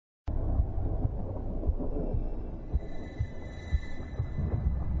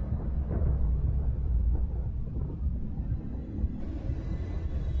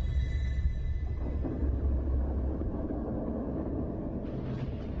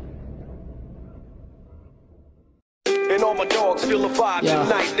And all my dogs feel the vibe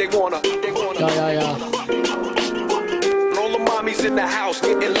tonight. They wanna. And all the mommies in the house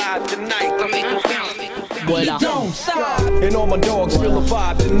getting live tonight. Vuela. And all my dogs feel the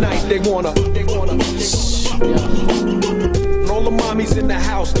vibe tonight. They wanna. And all the mommies in the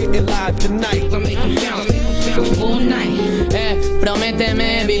house getting live tonight.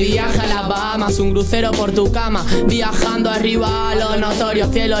 Prométeme, viaje a las Bahamas, un crucero por tu cama, viajando arriba a lo notorio,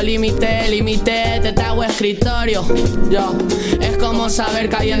 cielo límite, te traigo escritorio. Es como saber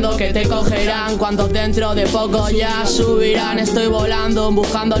cayendo que te cogerán, cuantos dentro de poco ya subirán. Estoy volando,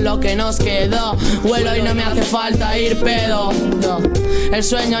 buscando lo que nos quedó, vuelo y no me hace falta ir pedo. El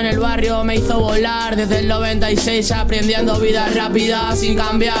sueño en el barrio me hizo volar, desde el 96 aprendiendo vida rápida sin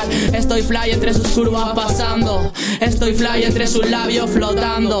cambiar. Estoy fly entre sus curvas pasando, estoy fly entre sus labios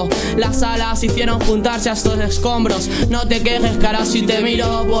flotando. Las alas hicieron juntarse a estos escombros. No te quejes, cara, si te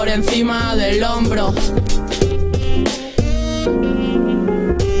miro por encima del hombro.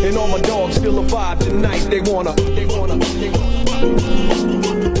 And all my dogs feel the vibe tonight. They wanna. And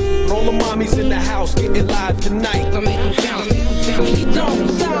all the mommies in the house getting live tonight.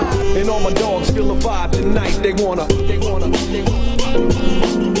 And all my dogs feel the vibe tonight. They wanna. And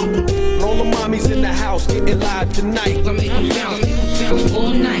all the mommies in the house getting live tonight.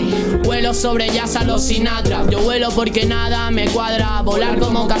 Vuelo sobre jazz a los Sinatra. Yo vuelo porque nada me cuadra. Volar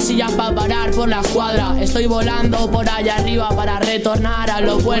como casillas para parar por la escuadra. Estoy volando por allá arriba para retornar a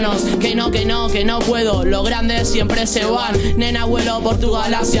los buenos. Que no puedo. Los grandes siempre se van. Nena, vuelo por tu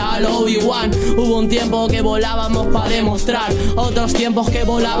galaxia a lo Obi-Wan. Hubo un tiempo que volábamos para demostrar, otros tiempos que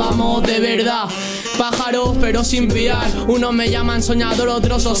volábamos de verdad. Pájaros pero sin piar. Unos me llaman soñador,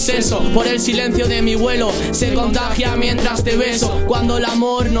 otros obseso. Por el silencio de mi vuelo se contagia mientras te beso. Cuando el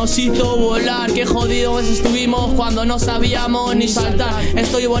amor nos hizo volar, qué jodidos estuvimos cuando no sabíamos ni saltar.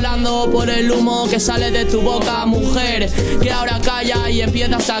 Estoy volando por el humo que sale de tu boca, mujer, que ahora calla y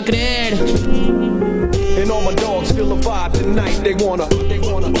empiezas a creer. And all my dogs feel the vibe tonight. They wanna. And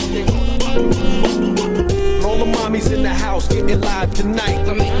all the mommies in the house getting live tonight.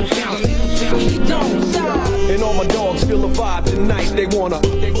 And all my dogs feel the vibe tonight. They wanna.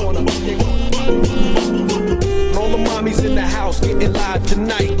 And all the mommies in the house getting live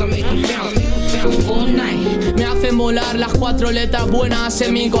tonight. Me hacen volar las 4 letras buenas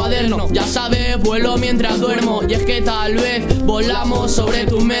en mi cuaderno. Ya sabes, vuelo mientras duermo. Y es que tal vez volamos sobre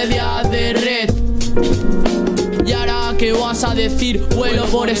tus medias de red. Y ahora, ¿qué vas a decir? Vuelo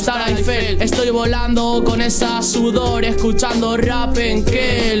por estar Eiffel. Estoy volando con esa sudor, escuchando rap en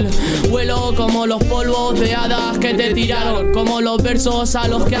Kel. Vuelo como los polvos de hadas que te tiraron, como los versos a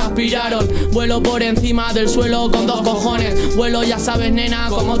los que aspiraron. Vuelo por encima del suelo con 2 cojones. Vuelo, ya sabes, nena,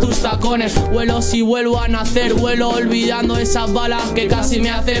 como tus tacones. Vuelo si vuelvo a nacer. Vuelo olvidando esas balas que casi me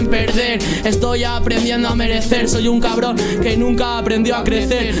hacen perder. Estoy aprendiendo a merecer. Soy un cabrón que nunca aprendió a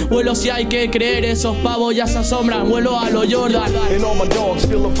crecer. Vuelo si hay que creer, esos pavos ya se asombran. Vuelo a lo Jordan. And all my dogs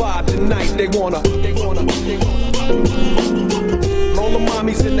feel the vibe tonight. They wanna. And all the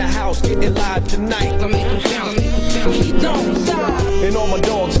mommies in the house getting live tonight. And all my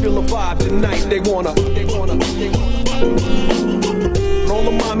dogs feel the vibe tonight. They wanna. And all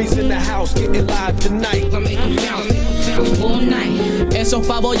the mommies in the house getting live tonight. Esos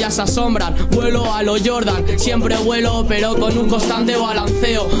pavos ya se asombran. Vuelo a lo Jordan. Siempre vuelo pero con un constante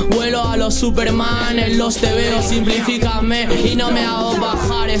balanceo. Vuelo a los Superman, en los TVO. Simplifícame y no me hago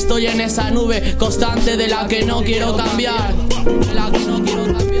bajar. Estoy en esa nube constante de la que no quiero cambiar.